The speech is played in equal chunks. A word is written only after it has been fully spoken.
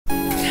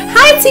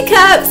Hi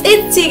teacups,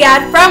 it's T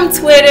Guy from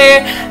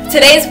Twitter.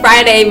 Today's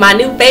Friday, my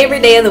new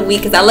favorite day of the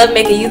week because I love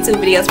making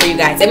YouTube videos for you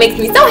guys. It makes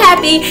me so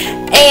happy,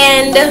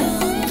 and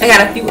I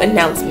got a few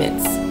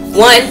announcements.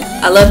 One,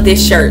 I love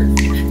this shirt.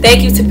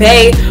 Thank you to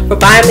Bay for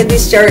buying me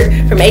this shirt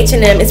from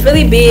H&M. It's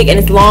really big and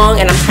it's long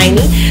and I'm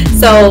tiny,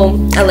 so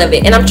I love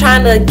it. And I'm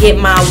trying to get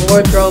my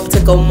wardrobe to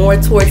go more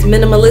towards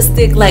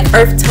minimalistic, like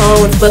earth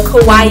tones but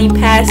kawaii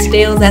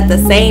pastels at the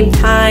same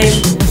time,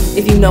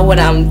 if you know what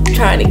I'm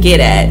trying to get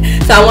at.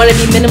 So I want to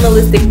be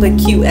minimalistic but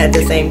cute at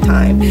the same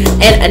time.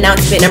 And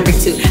announcement number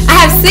 2, I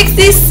have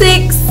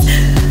 66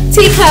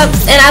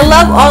 teacups, and I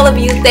love all of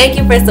you. Thank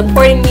you for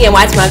supporting me and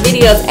watching my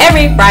videos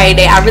every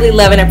Friday. I really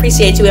love and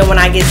appreciate you. And when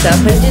I get to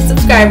 100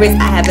 subscribers,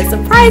 I have a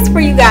surprise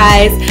for you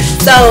guys.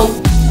 So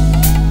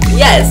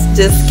yes,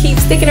 just keep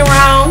sticking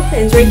around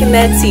and drinking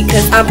that tea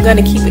because I'm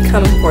gonna keep it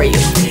coming for you.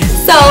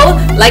 So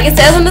like it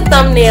says on the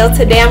thumbnail,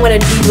 today I'm gonna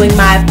be doing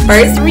my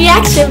first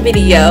reaction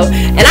video,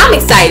 and I'm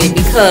excited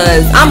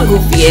because I'm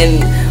goofy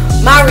and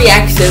my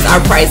reactions are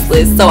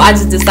priceless, so I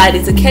just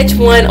decided to catch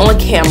one on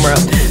camera.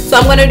 So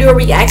I'm gonna do a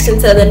reaction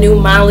to the new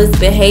Mindless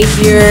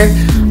Behavior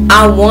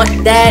I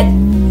Want That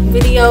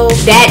video.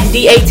 That,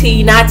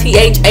 D-A-T, not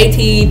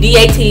T-H-A-T,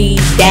 D-A-T,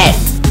 that.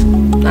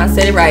 I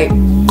said it right.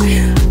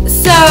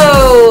 So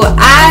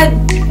I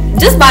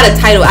just by the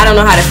title, I don't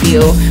know how to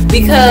feel,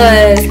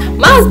 because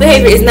Mindless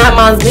Behavior is not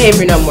Mindless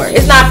Behavior no more.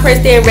 It's not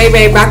Princeton, Ray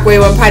Ray,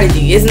 Rockwell, and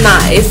Prodigy. It's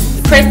not.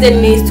 It's Princeton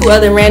and these 2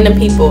 other random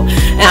people,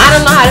 and I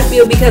don't know how to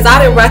feel because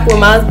I've been rocking with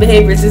Mindless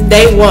Behavior since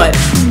day 1.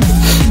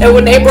 And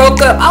when they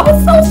broke up, I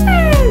was so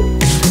sad.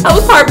 I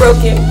was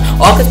heartbroken.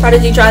 All because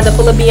Prodigy tried to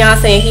pull a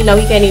Beyonce and he know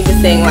he can't even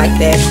sing like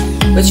that.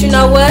 But you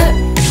know what?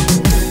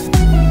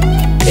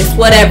 It's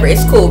whatever.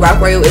 It's cool.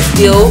 Rockwell is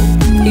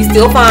he's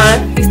still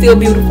fine. He's still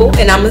beautiful,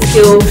 and I'ma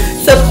still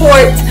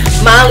support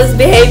Mindless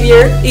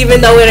Behavior,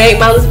 even though it ain't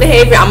Mindless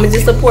Behavior. I'ma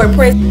just support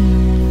Prince.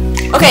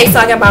 Okay, so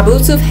I got my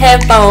Bluetooth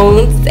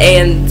headphones,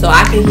 and so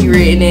I can hear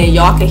it and then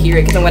y'all can hear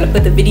it because I'm going to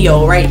put the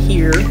video right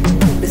here,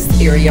 this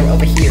area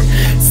over here.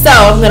 So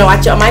I'm going to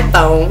watch it on my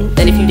phone,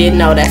 and if you didn't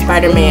know, that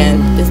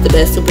Spider-Man is the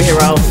best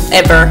superhero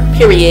ever,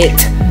 period.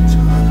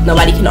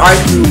 Nobody can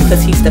argue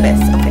because he's the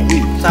best. Okay,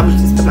 so I'm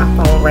just put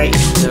my phone right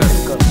here.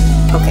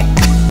 Okay.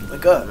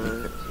 Wake up.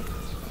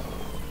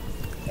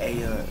 Hey,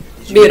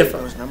 did you Beautiful.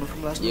 get his number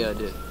from last night? Yeah, I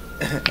did.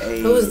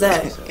 Hey, Who is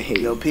that? Hey,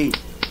 yo, P.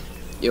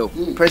 Yo,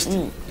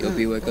 Preston. Yo,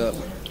 P, wake up.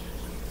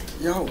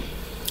 Yo,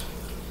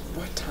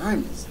 what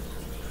time is it?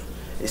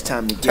 It's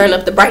time to get Turn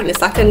up the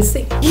brightness. I couldn't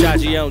see.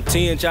 Chachi on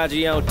 10,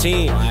 Chachi on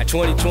 10.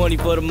 2020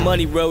 for the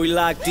money, bro, we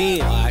locked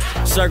in.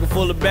 Circle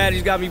full of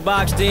baddies got me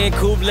boxed in.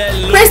 Cool, let it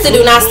loose. Preston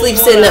do not sleep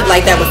sitting up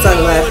like that with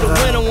sunglasses on.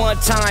 Winner one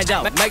time,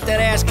 though. Make that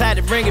ass clap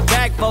to bring it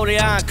back for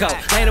the encore.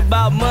 Ain't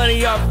about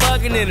money or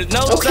fucking, and there's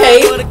no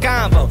Okay. time for the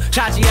combo.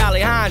 Chachi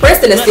Alejandro.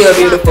 Preston is still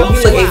beautiful.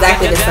 He look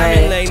exactly the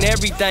same.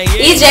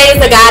 EJ is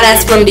the guy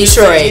that's from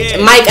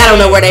Detroit. Mike, I don't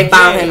know where they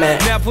found him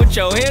at. Now put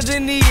your hands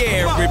in the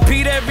air.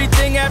 Repeat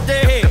everything after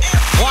hit.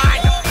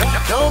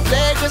 Don't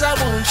play cause I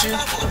want you.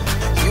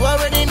 You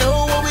already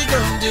know what we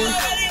gon' do.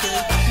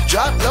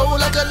 Drop low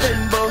like a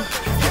limbo.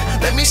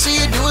 Let me see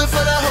you do it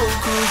for the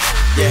whole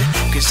crew.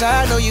 Yeah, cause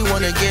I know you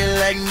wanna get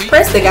like me.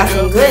 Preston got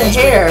some good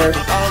hair.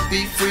 I'll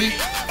be free.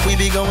 We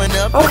be going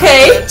up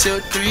Okay.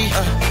 till 3.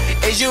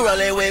 As you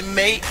rollin' with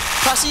me,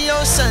 posse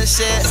on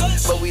Sunset,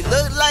 but we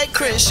look like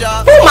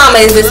Crenshaw. Who mama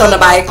is this on the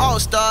bike?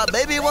 All-star,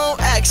 baby won't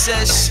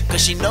access,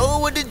 cause she know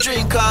what the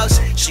drink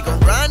costs. She gon'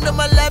 grind on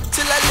my lap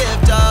till I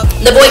lift off.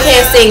 The boy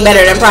can't sing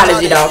better than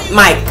Prodigy though.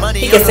 Mike,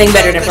 he can sing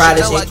better than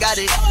Prodigy.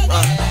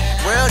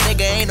 Real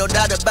nigga, ain't no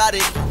doubt about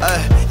it.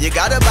 You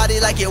got a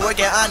body like you're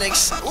working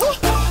Onyx.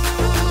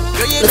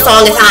 The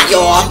song is hot,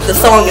 y'all. The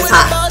song is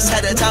hot.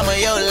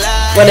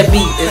 Well, the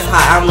beat is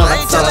hot. I don't know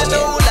what the song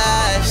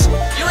is.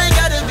 You ain't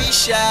gotta be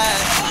shy.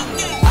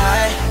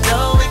 I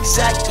know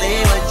exactly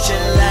what you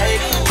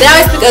like. They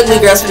always pick ugly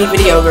girls for these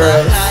video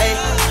girls.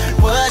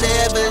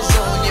 Whatever's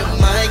on your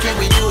mind, can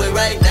we do it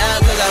right now?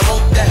 Cause I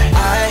want that.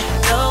 I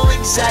know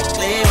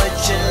exactly what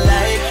you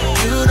like.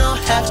 You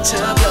don't have to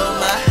blow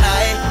my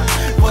high.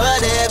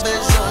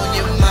 Whatever's on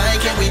your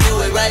mind, can we do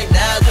it right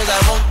now? Cause I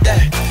want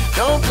that.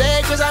 Don't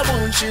play cause I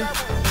want you.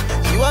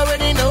 You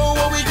already know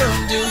what we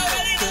gon' do.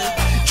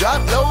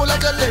 Drop low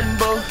like a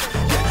limbo.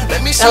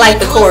 Let me see. I like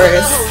the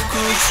chorus.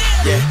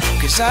 Yeah,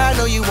 cause I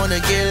know you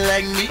wanna get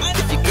like me.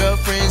 If your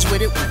girlfriend's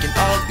with it, we can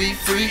all be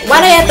free.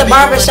 Why they at the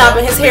barber shop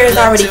and his hair is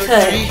already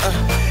cut?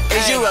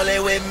 Is you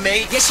rollin' with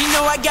me? Yeah, she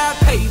know I got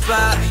paper.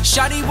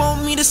 Shawty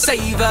want me to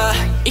save her.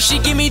 If she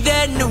give me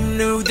that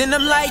new, then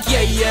I'm like,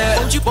 yeah.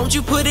 Won't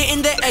you put it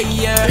in the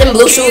air? Them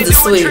blue shoes are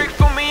sweet.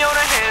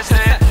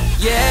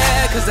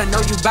 Yeah, cause I know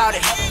you bout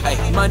it. Ay,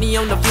 money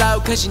on the flow,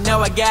 cause you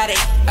know I got it.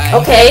 Ay,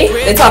 Okay,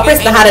 they taught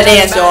Preston how to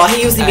dance, y'all.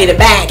 He used to be the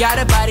back. Got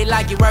a body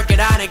like you work at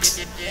Onyx.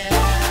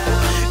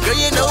 Girl,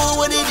 you know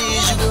what it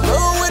is. You can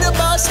roll with a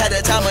boss, had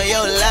the time of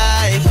your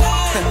life.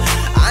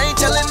 I ain't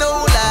telling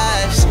no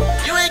lies.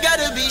 You ain't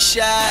gotta be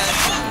shy.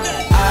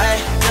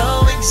 I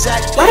know exactly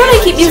exactly. Why do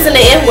they keep using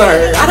the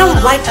N-word? I don't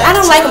like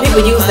when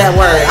people use that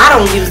word. I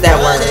don't use that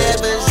word.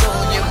 Whatever's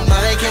on your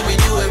mind, can we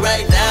do it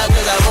right now?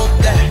 Cause I want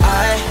that.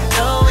 I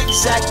know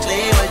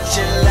exactly what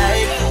you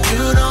like.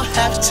 You don't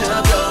have to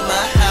blow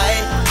my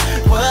height.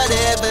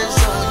 Whatever's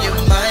on your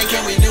mind,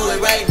 can we do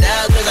it right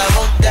now? Cause I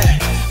want that.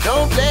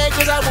 Don't play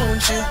cause I want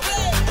you.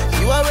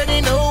 You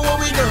already know what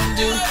we gon'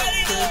 do.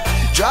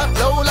 Drop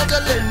low like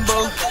a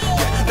limbo.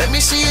 Yeah, let me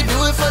see you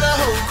do it for the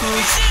whole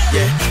crew.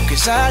 Yeah,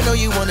 cause I know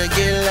you wanna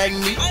get like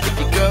me. If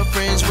your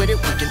girlfriend's with it,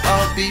 we can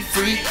all be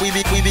free. We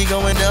be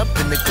going up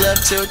in the club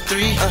till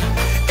 3.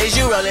 Is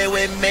you rolling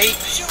with me?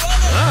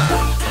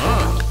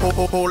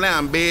 Hold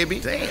on, baby.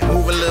 Damn.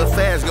 Move a little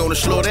fast, gonna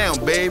slow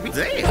down, baby.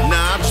 Damn.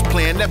 Nah, I'm just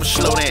playing, never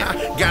slow down.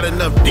 Got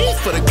enough beef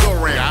for the go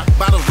round.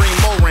 Bottles ring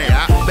more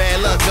round.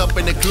 Bad luck up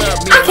in the club.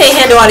 I can't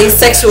handle all these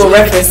sexual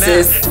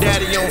references.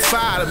 Daddy on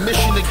fire, the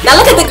mission to Now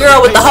look at the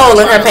girl with the hole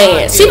in her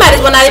pants. She might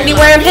as well not even be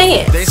wearing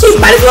pants. She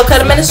might as well cut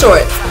them in the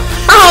shorts.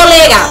 Her whole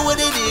leg out. What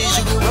it is,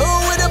 you can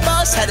roll with a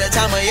boss, had the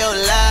time of your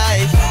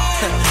life.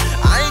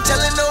 I ain't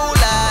telling no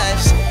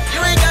lies, you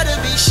ain't gotta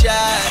be shy.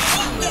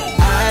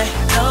 I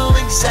know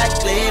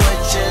exactly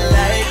what you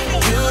like.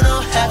 You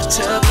don't have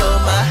to blow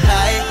my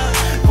height.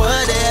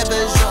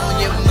 Whatever's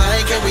on your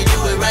mind, can we do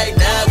it right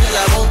now? Cause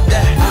I want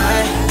that.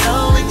 I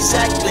know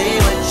exactly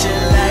what you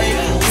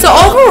like. So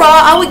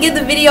overall, I would give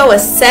the video a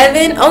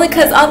 7, only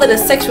because all of the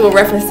sexual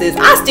references,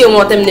 I still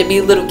want them to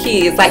be little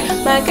kids. Like,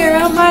 my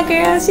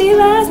girl, she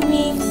loves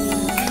me.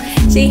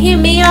 She hear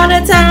me all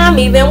the time,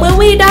 even when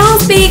we don't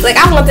speak. Like,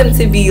 I want them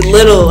to be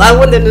little. I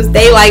want them to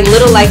stay like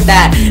little like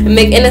that and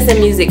make innocent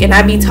music. And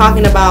I be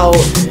talking about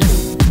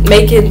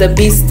making the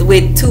beast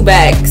with 2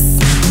 backs.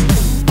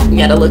 You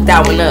gotta look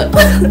that one up.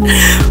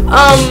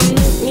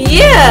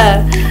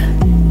 Yeah.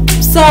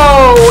 So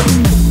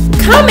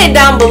comment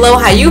down below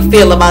how you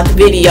feel about the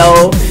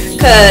video,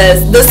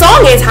 cause the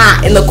song is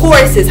hot and the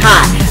chorus is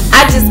hot.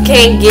 I just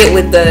can't get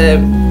with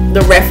the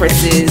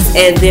references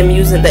and them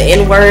using the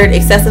N-word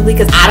excessively,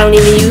 cause I don't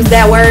even use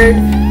that word.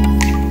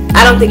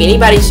 I don't think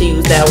anybody should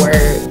use that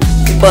word.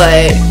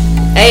 But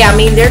hey, I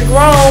mean, they're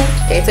grown.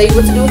 Can't tell you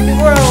what to do if you're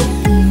grown.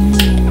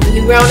 If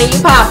you grown and you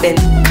popping.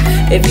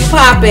 If you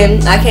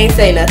popping, I can't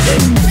say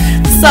nothing.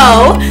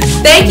 So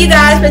thank you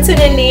guys for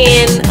tuning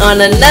in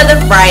on another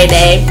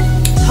Friday.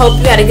 Hope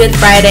you had a good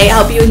Friday. I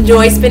hope you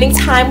enjoy spending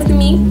time with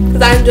me,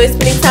 because I enjoy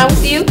spending time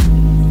with you.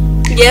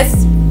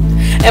 Yes.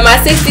 And my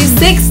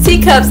 66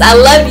 teacups, I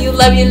love you,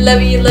 love you,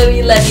 love you, love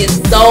you, love you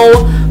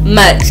so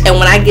much. And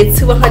when I get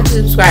to 100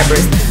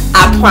 subscribers,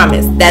 I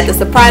promise that the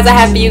surprise I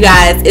have for you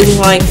guys is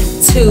going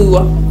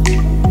to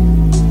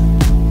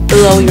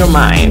blow your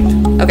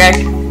mind.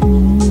 Okay?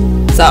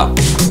 So,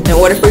 in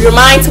order for your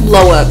mind to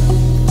blow up,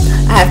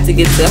 I have to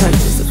get to 100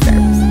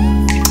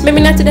 subscribers.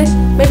 Maybe not today,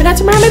 maybe not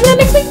tomorrow, maybe not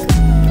next week.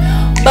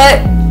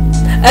 But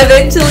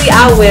eventually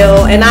I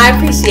will, and I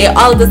appreciate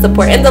all of the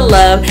support and the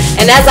love.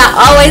 And as I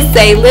always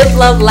say, live,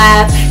 love,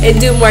 laugh, and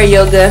do more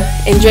yoga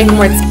and drink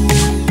more tea.